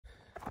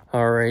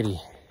Alrighty,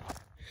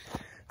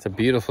 it's a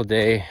beautiful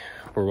day.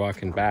 We're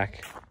walking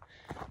back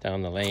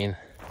down the lane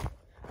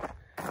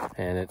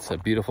and it's a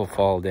beautiful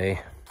fall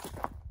day.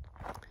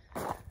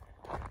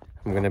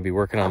 I'm going to be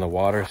working on the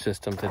water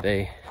system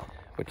today,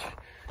 which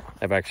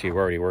I've actually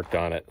already worked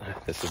on it.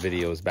 This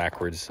video is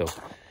backwards, so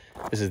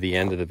this is the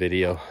end of the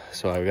video.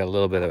 So I've got a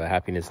little bit of a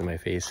happiness in my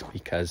face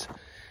because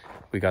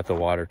we got the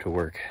water to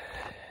work.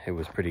 It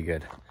was pretty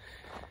good.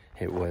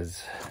 We're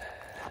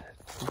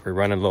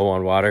running low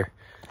on water,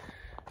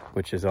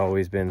 which has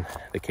always been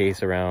the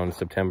case around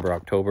September,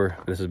 October.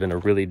 This has been a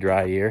really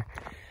dry year,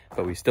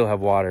 but we still have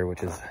water,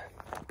 which is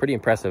pretty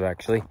impressive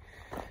actually.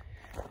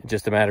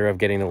 Just a matter of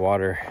getting the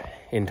water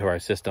into our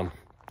system.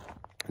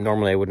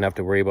 Normally I wouldn't have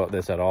to worry about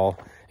this at all,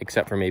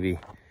 except for maybe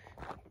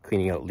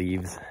cleaning out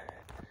leaves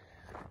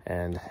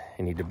and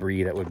any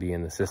debris that would be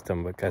in the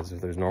system, because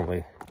there's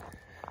normally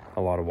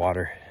a lot of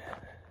water.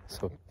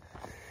 So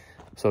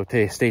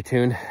stay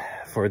tuned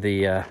for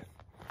the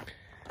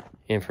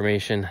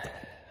information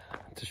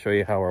to show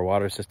you how our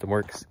water system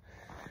works,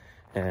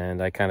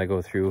 and I kind of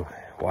go through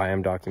why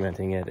I'm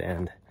documenting it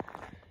and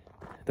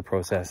the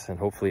process, and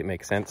hopefully it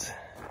makes sense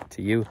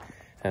to you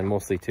and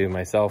mostly to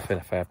myself, and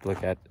if I have to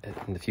look at it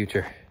in the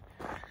future.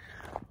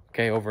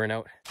 Okay, over and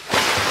out.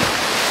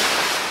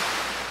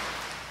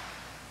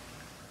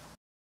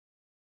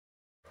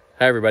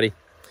 Hi everybody,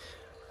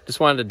 just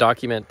wanted to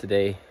document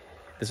today.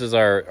 This is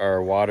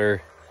our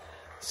water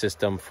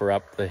system for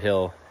up the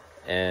hill,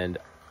 and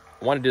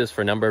I want to do this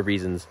for a number of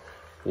reasons.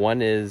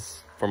 One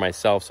is for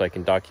myself, so I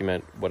can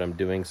document what I'm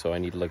doing, so I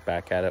need to look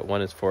back at it.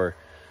 One is for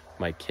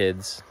my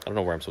kids. I don't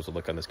know where I'm supposed to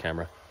look on this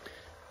camera.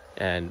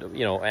 And,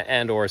 you know,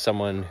 and or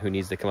someone who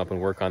needs to come up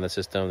and work on the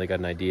system. They got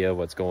an idea of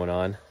what's going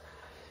on.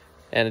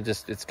 And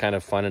it's kind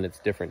of fun, and it's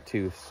different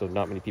too. So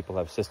not many people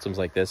have systems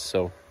like this,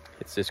 so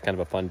it's just kind of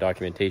a fun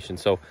documentation.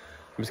 So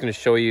I'm just going to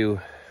show you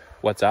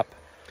what's up.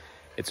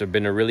 It's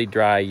been a really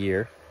dry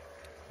year.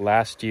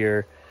 Last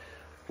year,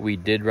 we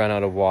did run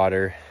out of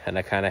water, and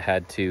I kind of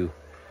had to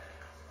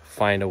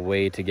find a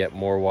way to get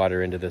more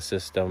water into the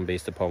system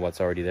based upon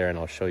what's already there, and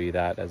I'll show you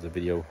that as the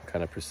video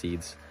kind of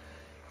proceeds.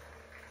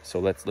 So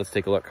let's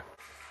take a look.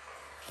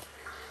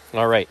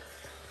 All right,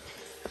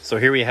 so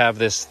here we have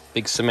this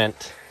big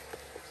cement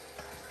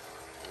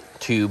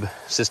tube,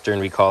 cistern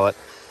we call it,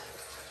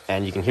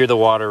 and you can hear the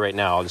water right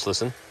now. I'll just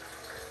listen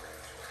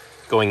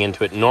going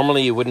into it.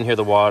 Normally you wouldn't hear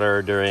the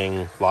water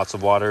during lots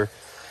of water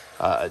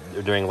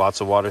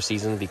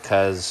season,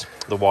 because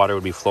the water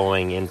would be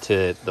flowing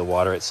into the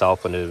water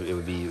itself, and it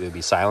would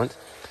be silent.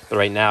 But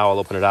right now I'll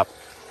open it up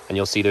and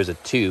you'll see there's a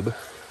tube.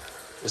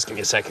 Just give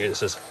me a sec here.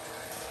 This is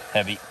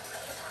heavy.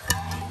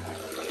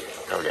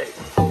 Okay.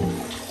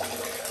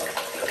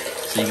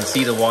 So you can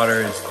see the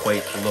water is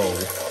quite low.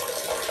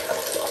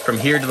 From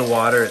here to the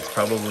water, it's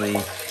probably,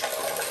 I'm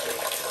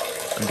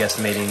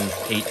guesstimating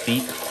 8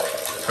 feet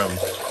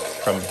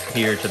from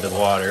here to the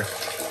water.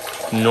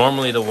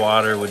 Normally the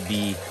water would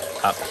be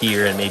up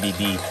here and maybe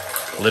be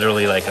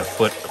literally like a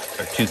foot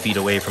or 2 feet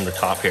away from the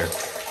top here.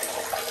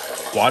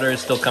 Water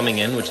is still coming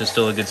in, which is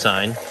still a good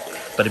sign,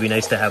 but it'd be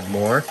nice to have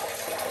more.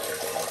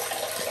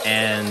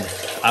 And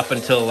up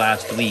until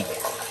last week,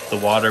 the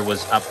water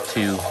was up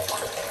to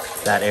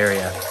that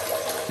area.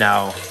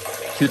 Now,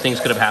 two things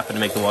could have happened to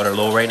make the water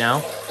low right now.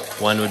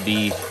 One would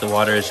be the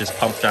water is just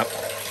pumped up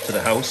to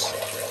the house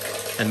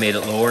and made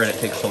it lower, and it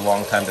takes a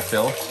long time to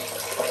fill.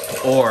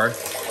 Or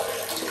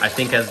I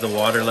think as the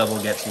water level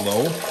gets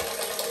low,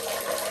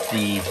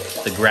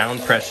 the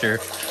ground pressure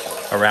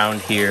around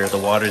here, the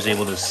water is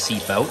able to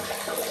seep out.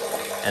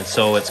 And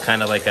so it's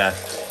kind of like a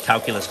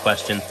calculus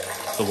question.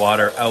 The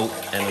water out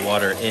and the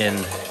water in,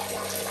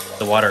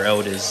 the water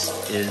out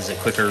is a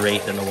quicker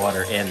rate than the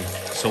water in.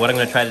 So what I'm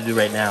going to try to do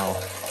right now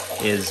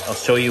is I'll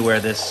show you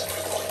where this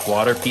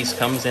water piece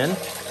comes in.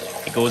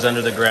 It goes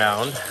under the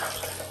ground,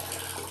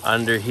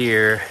 under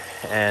here,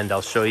 and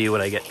I'll show you when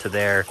I get to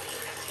there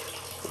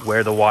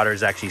where the water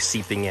is actually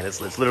seeping in. It's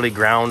literally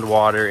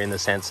groundwater in the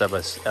sense of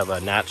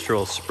a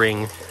natural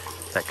spring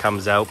that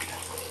comes out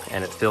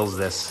and it fills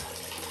this.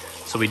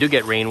 So we do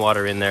get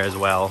rainwater in there as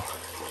well,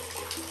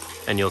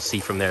 and you'll see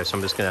from there. So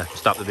I'm just gonna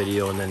stop the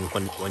video, and then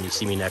when you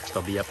see me next,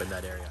 I'll be up in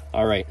that area.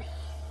 All right,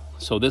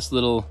 so this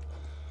little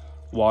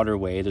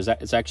waterway,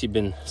 it's actually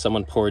been,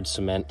 someone poured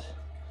cement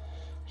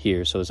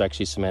here, so it's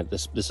actually cement.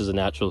 This is a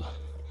natural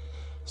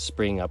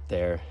spring up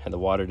there, and the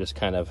water just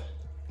kind of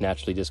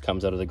naturally just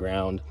comes out of the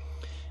ground.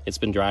 It's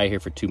been dry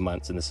here for 2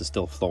 months, and this is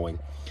still flowing,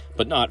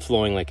 but not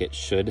flowing like it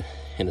should,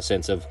 in the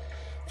sense of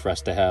for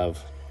us to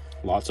have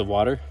lots of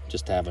water,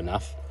 just to have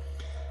enough.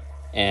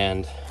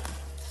 And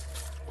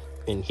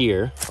in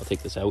here, I'll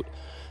take this out,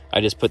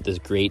 I just put this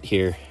grate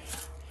here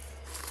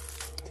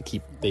to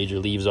keep major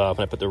leaves off,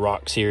 and I put the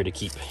rocks here to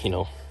keep, you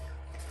know,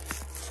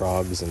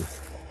 frogs and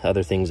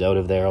other things out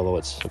of there, although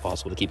it's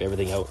impossible to keep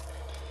everything out.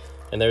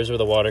 And there's where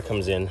the water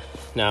comes in.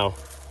 Now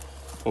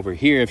over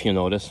here, if you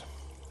notice,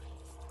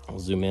 I'll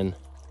zoom in,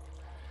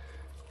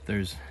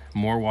 there's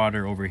more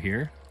water over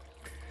here,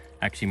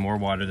 actually more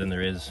water than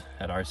there is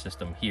at our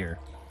system here.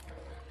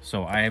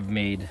 So I have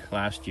made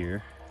last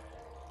year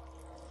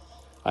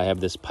I have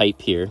this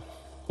pipe here,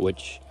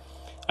 which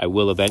I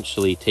will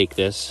eventually take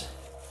this,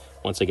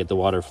 once I get the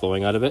water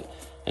flowing out of it,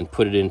 and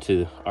put it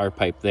into our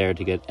pipe there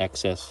to get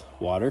excess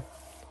water.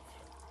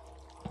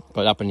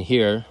 But up in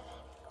here,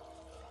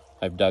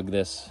 I've dug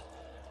this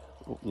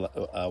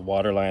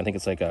water line. I think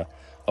it's like a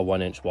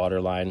 1-inch water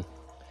line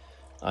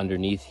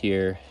underneath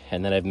here.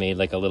 And then I've made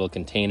like a little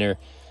container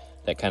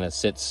that kind of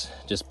sits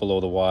just below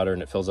the water,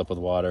 and it fills up with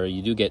water.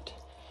 You do get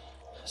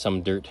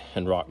some dirt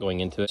and rock going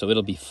into it, so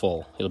it'll be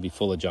full. It'll be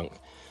full of junk.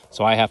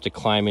 So I have to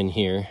climb in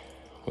here,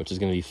 which is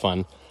going to be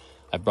fun.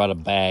 I brought a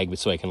bag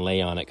so I can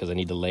lay on it, because I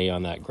need to lay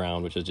on that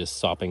ground, which is just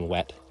sopping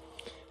wet,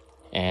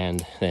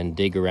 and then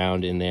dig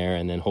around in there,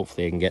 and then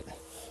hopefully I can get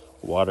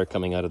water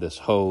coming out of this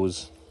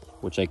hose,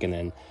 which I can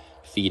then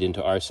feed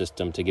into our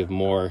system to give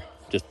more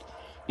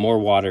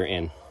water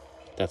in.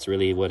 That's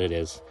really what it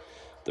is.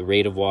 The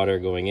rate of water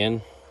going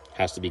in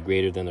has to be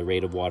greater than the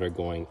rate of water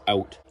going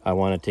out. I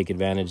want to take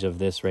advantage of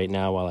this right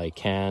now while I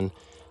can,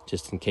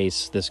 just in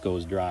case this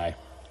goes dry,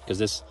 because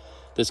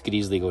this could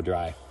easily go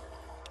dry,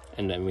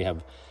 and then we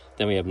have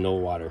no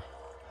water,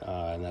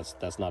 and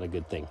that's not a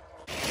good thing.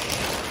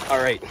 All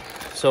right,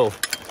 so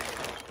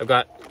I've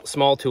got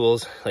small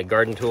tools, like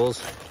garden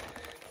tools,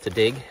 to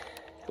dig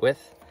with,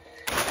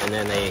 and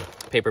then a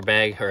paper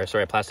bag, or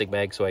sorry, a plastic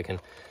bag, so I can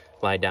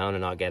lie down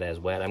and not get as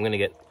wet. I'm gonna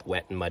get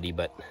wet and muddy,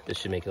 but this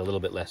should make it a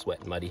little bit less wet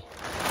and muddy.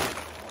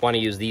 Want to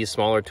use these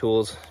smaller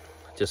tools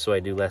just so I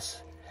do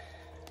less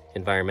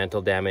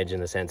environmental damage,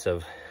 in the sense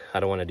of I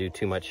don't want to do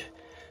too much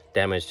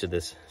damage to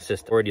this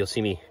system. Or you'll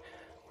see me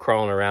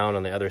crawling around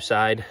on the other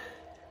side,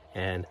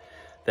 and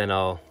then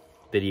I'll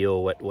video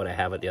what I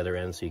have at the other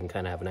end, so you can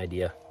kind of have an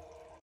idea.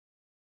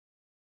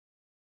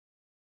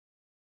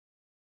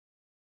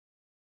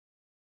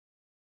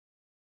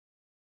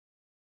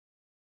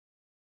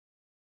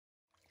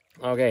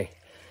 Okay,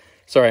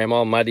 sorry, I'm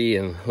all muddy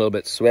and a little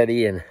bit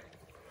sweaty, and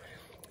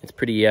it's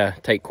pretty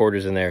tight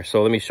quarters in there.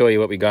 So let me show you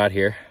what we got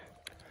here.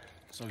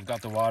 So we've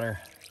got the water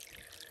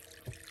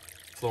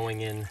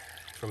flowing in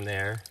from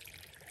there.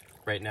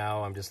 Right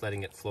now I'm just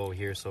letting it flow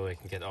here so I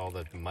can get all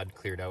the mud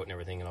cleared out and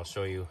everything, and I'll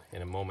show you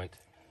in a moment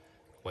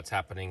what's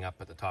happening up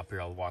at the top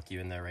here. I'll walk you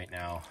in there right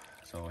now.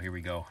 So here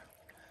we go.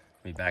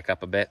 Let me back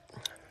up a bit.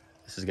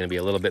 This is going to be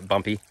a little bit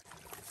bumpy.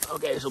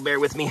 Okay, so bear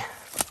with me.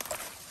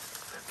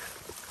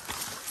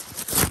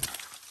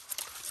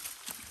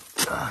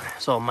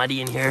 It's all muddy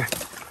in here.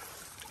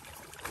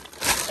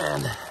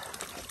 And,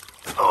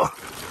 oh,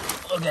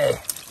 okay.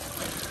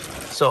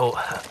 So,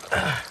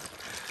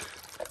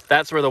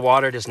 that's where the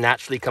water just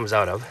naturally comes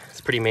out of.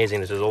 It's pretty amazing.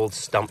 There's this old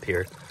stump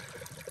here.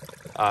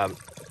 So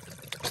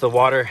the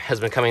water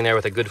has been coming there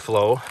with a good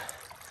flow.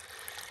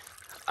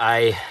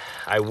 I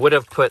would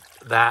have put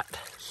that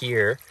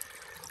here,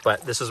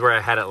 but this is where I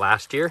had it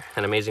last year.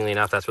 And amazingly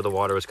enough, that's where the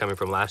water was coming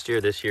from last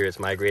year. This year it's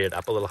migrated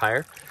up a little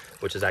higher,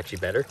 which is actually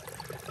better.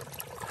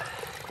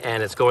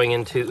 And it's going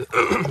into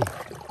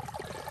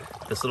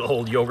this little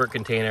old yogurt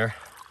container,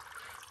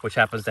 which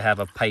happens to have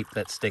a pipe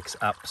that sticks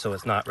up so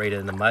it's not right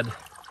in the mud.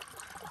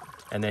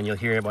 And then you'll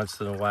hear it once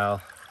in a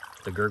while,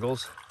 the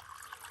gurgles.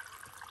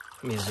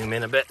 Let me zoom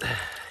in a bit.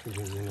 You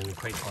can zoom in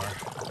quite far.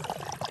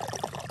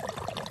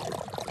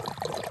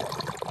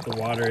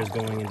 The water is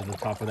going into the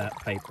top of that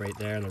pipe right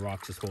there, and the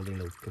rock's just holding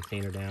the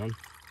container down.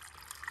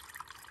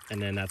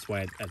 And then that's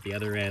why at the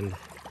other end,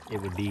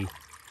 it would be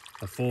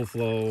a full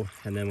flow,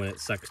 and then when it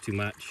sucks too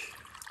much,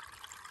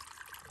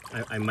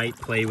 I might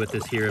play with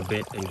this here a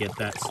bit and get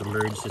that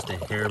submerged just a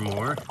hair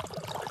more,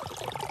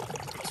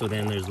 so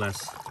then there's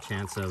less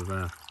chance of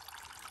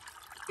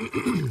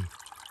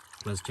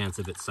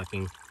it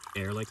sucking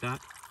air like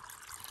that.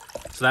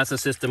 So that's the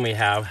system we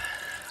have.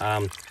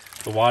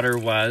 The water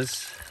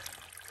was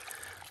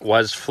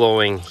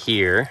flowing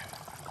here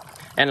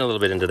and a little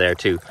bit into there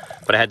too,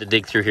 but I had to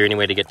dig through here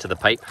anyway to get to the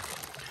pipe,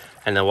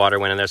 and the water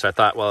went in there. So I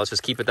thought, well, let's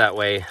just keep it that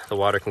way. The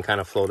water can kind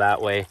of flow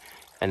that way,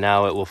 and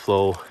now it will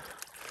flow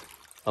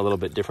a little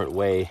bit different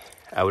way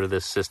out of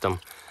this system.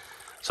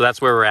 So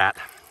that's where we're at.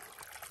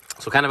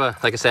 So kind of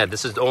like I said,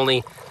 this is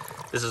only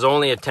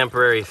a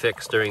temporary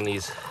fix during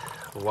these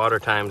water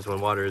times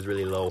when water is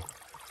really low.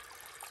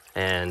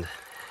 And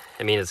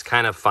I mean, it's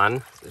kind of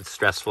fun. It's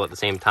stressful at the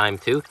same time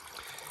too.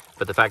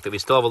 But the fact that we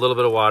still have a little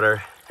bit of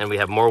water, and we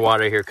have more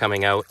water here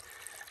coming out,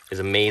 is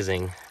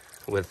amazing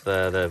with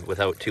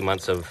without 2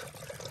 months of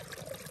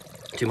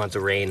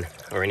rain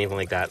or anything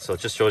like that. So it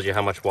just shows you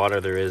how much water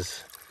there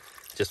is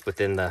just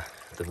within the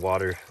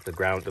water, the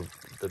ground,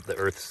 the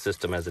earth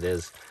system as it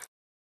is.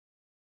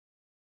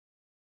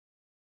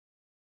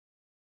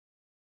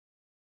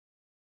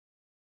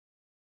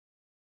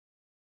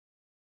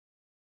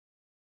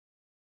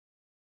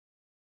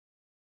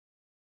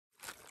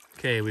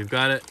 Okay, we've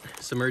got it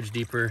submerged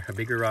deeper, a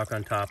bigger rock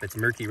on top. It's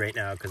murky right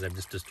now because I've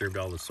just disturbed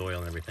all the soil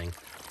and everything.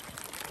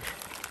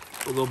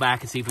 We'll go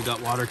back and see if we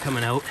got water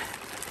coming out.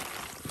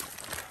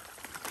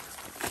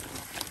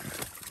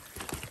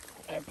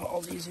 I have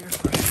all these here.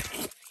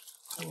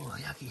 Oh,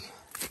 yucky.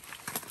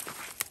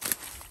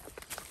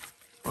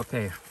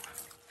 Okay.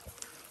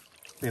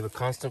 We have a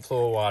constant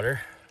flow of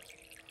water.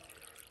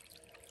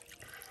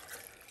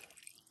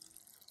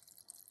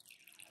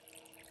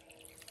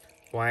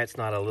 Why it's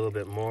not a little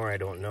bit more, I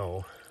don't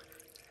know.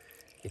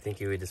 You think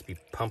it would just be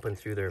pumping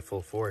through there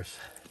full force.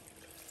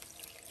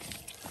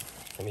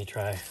 Let me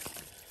try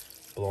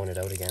blowing it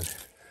out again.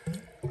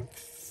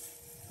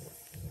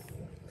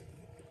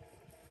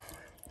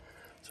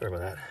 Sorry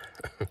about that.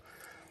 I'm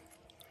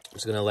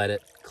just gonna let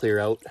it clear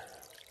out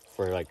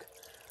for like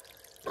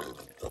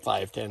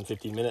 5, 10,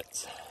 15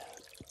 minutes.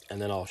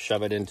 And then I'll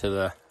shove it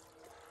into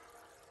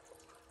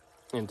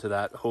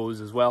that hose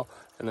as well.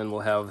 And then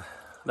we'll have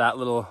that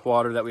little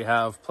water that we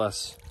have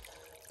plus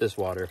this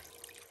water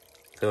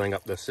filling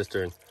up the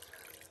cistern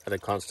at a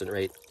constant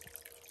rate.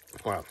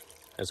 Well,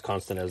 as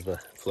constant as the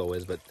flow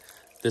is, but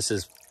this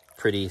is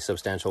pretty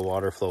substantial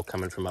water flow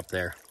coming from up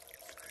there.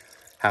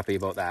 Happy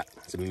about that.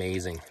 It's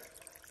amazing.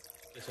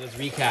 So let's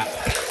recap.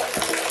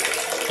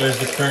 There's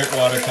the current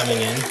water coming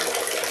in.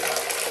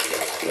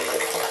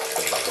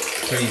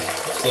 Pretty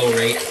slow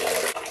rate.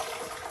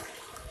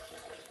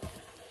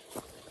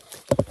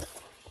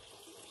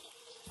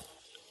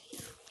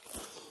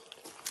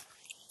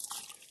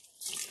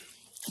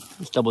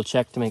 Just double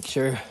check to make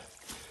sure.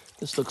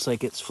 This looks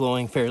like it's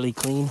flowing fairly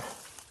clean.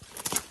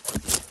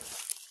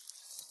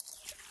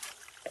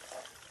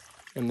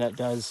 And that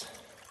does.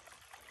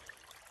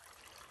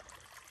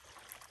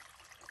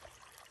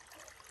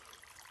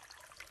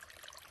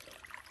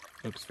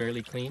 Looks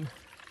fairly clean.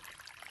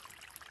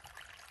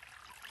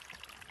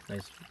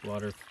 Nice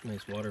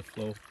water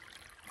flow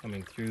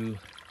coming through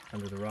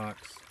under the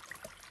rocks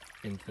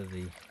into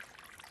the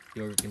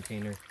yogurt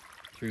container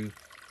through.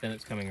 Then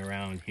it's coming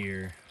around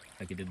here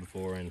like it did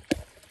before and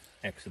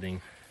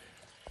exiting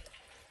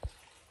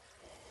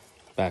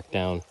back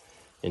down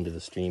into the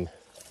stream.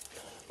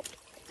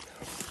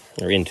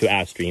 Or into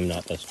our stream,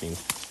 not the stream.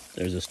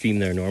 There's a stream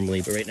there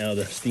normally, but right now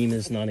the stream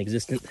is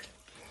non-existent.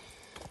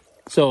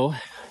 So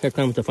here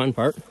comes the fun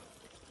part.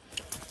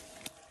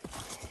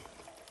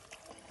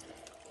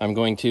 I'm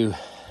going to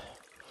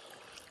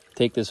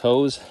take this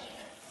hose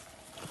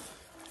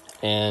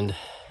and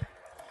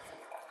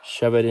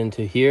shove it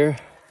into here.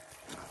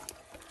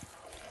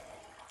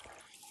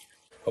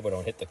 Hope I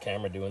don't hit the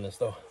camera doing this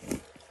though.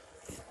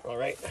 All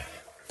right.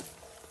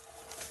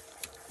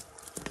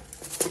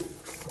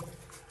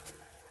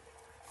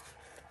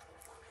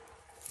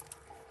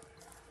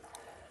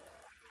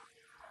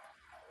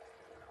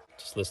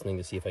 Just listening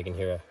to see if I can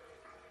hear a...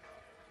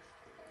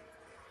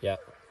 Yeah.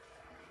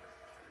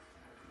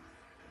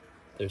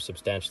 There's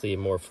substantially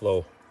more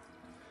flow.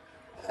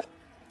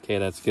 Okay,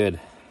 that's good.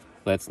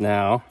 Let's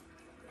now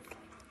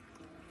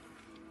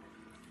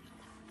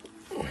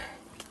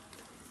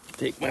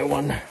take my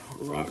one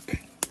rock.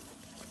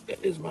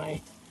 That is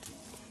my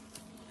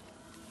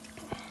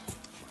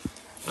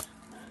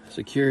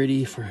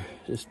security for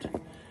just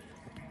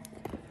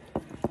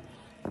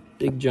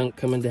big junk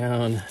coming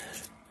down.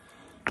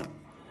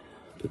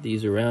 Put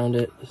these around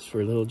it. This is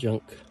for little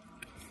junk.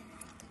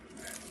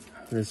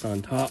 This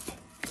on top.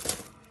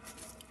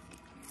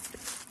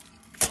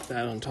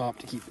 That on top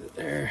to keep it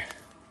there.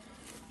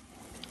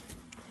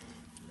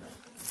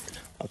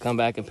 I'll come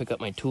back and pick up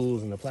my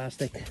tools and the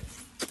plastic.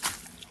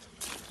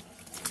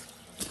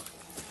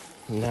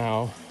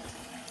 Now,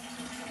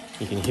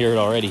 you can hear it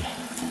already.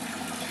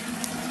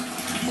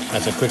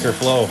 That's a quicker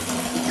flow.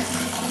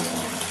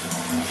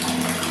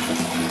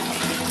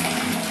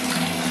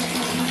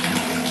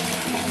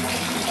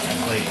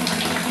 That's like,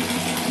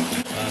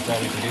 that's all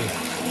we can do.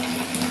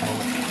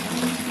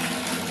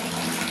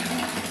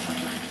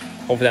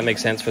 Hopefully that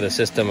makes sense for the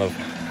system of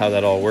how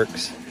that all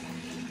works.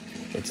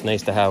 It's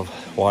nice to have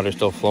water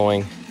still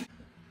flowing.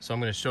 So I'm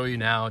going to show you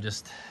now,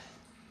 just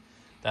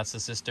that's the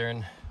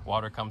cistern.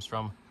 Water comes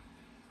from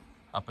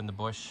up in the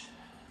bush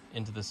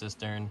into the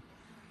cistern.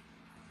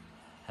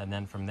 And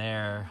then from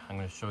there, I'm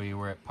going to show you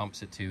where it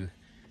pumps it to.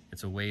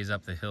 It's a ways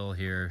up the hill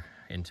here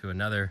into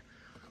another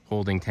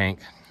holding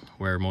tank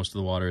where most of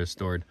the water is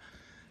stored.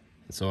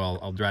 And so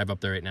I'll drive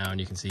up there right now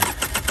and you can see.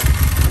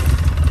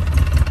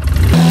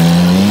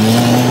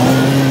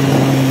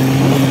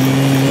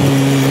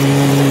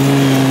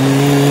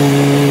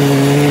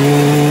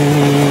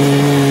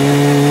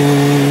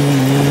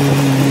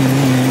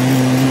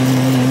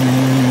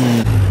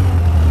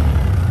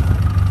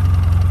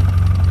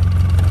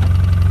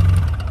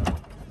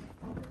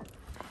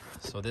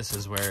 This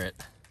is where it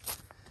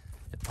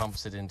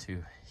pumps it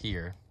into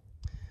here.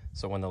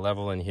 So when the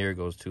level in here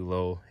goes too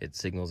low, it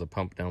signals a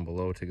pump down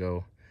below to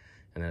go,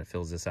 and then it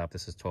fills this up.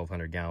 This is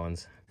 1,200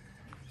 gallons.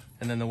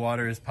 And then the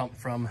water is pumped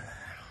from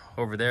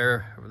over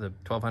there, the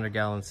 1,200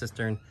 gallon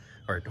cistern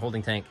or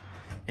holding tank,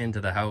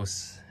 into the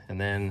house, and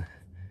then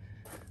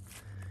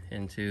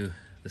into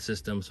the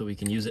system so we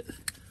can use it.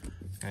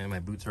 And my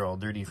boots are all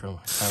dirty from around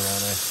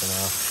there, so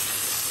now.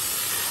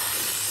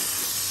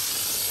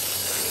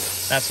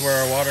 That's where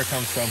our water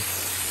comes from.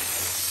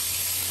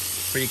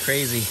 Pretty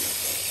crazy.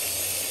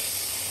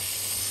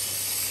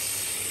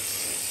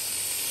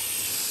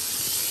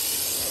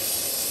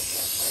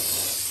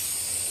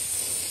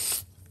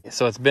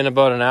 So it's been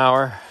about an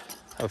hour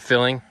of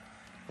filling.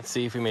 Let's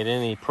see if we made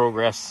any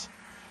progress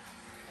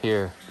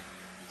here.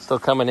 Still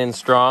coming in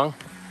strong.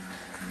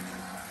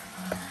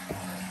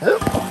 But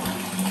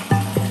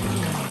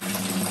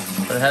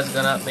it has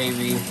gone up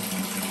maybe, it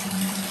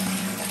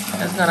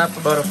has gone up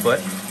about a foot.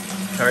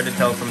 It's hard to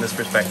tell from this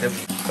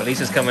perspective, but at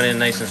least it's coming in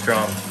nice and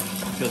strong.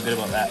 I feel good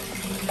about that.